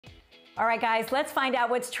All right, guys, let's find out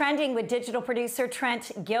what's trending with digital producer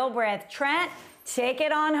Trent Gilbreth. Trent, take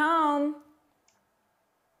it on home.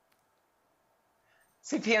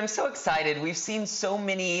 CP, I'm so excited. We've seen so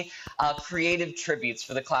many creative tributes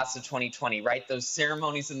for the class of 2020, right? Those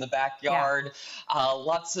ceremonies in the backyard,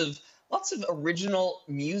 lots of original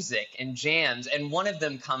music and jams, and one of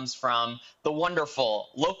them comes from the wonderful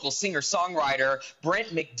local singer-songwriter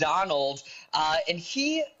Brent McDonald, and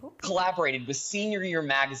he collaborated with Senior Year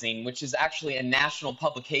magazine, which is actually a national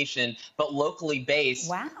publication but locally based.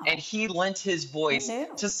 Wow. And he lent his voice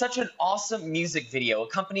to such an awesome music video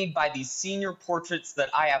accompanied by these senior portraits that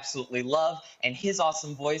I absolutely love, and his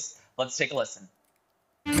awesome voice. Let's take a listen.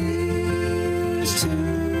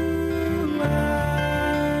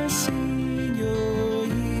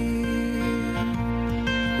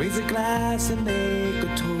 Raise a glass and make a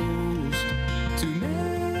toast to memories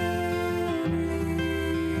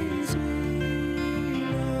we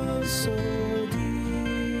love so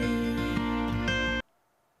dear.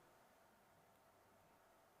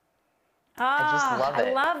 I just love it.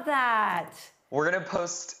 I love that. We're gonna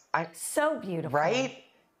post. So beautiful, right?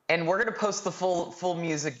 And we're gonna post the full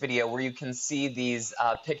music video where you can see these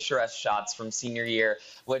picturesque shots from Senior Year,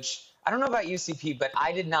 which I don't know about UCP, but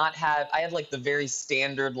I did not have. I had like the very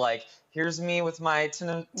standard, like, here's me with my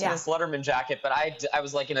tennis Letterman jacket, but I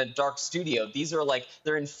was like in a dark studio. These are like,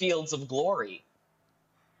 they're in fields of glory.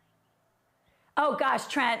 Oh gosh,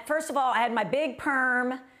 Trent, first of all, I had my big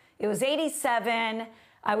perm. It was 87.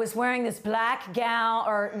 I was wearing this black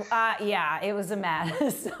gown, yeah, it was a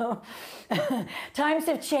mess. So times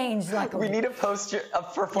have changed, luckily. We need to post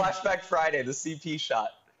for Flashback Friday, the CP shot.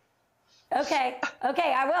 Okay,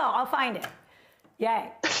 I will. I'll find it.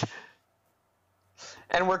 Yay.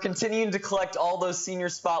 And we're continuing to collect all those senior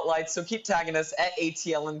spotlights, so keep tagging us at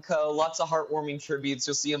ATL & Co. Lots of heartwarming tributes.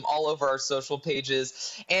 You'll see them all over our social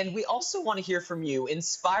pages. And we also want to hear from you.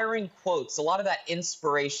 Inspiring quotes, a lot of that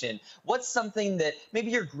inspiration. What's something that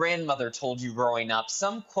maybe your grandmother told you growing up?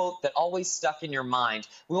 Some quote that always stuck in your mind.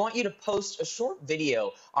 We want you to post a short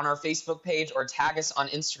video on our Facebook page or tag us on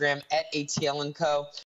Instagram at ATL & Co.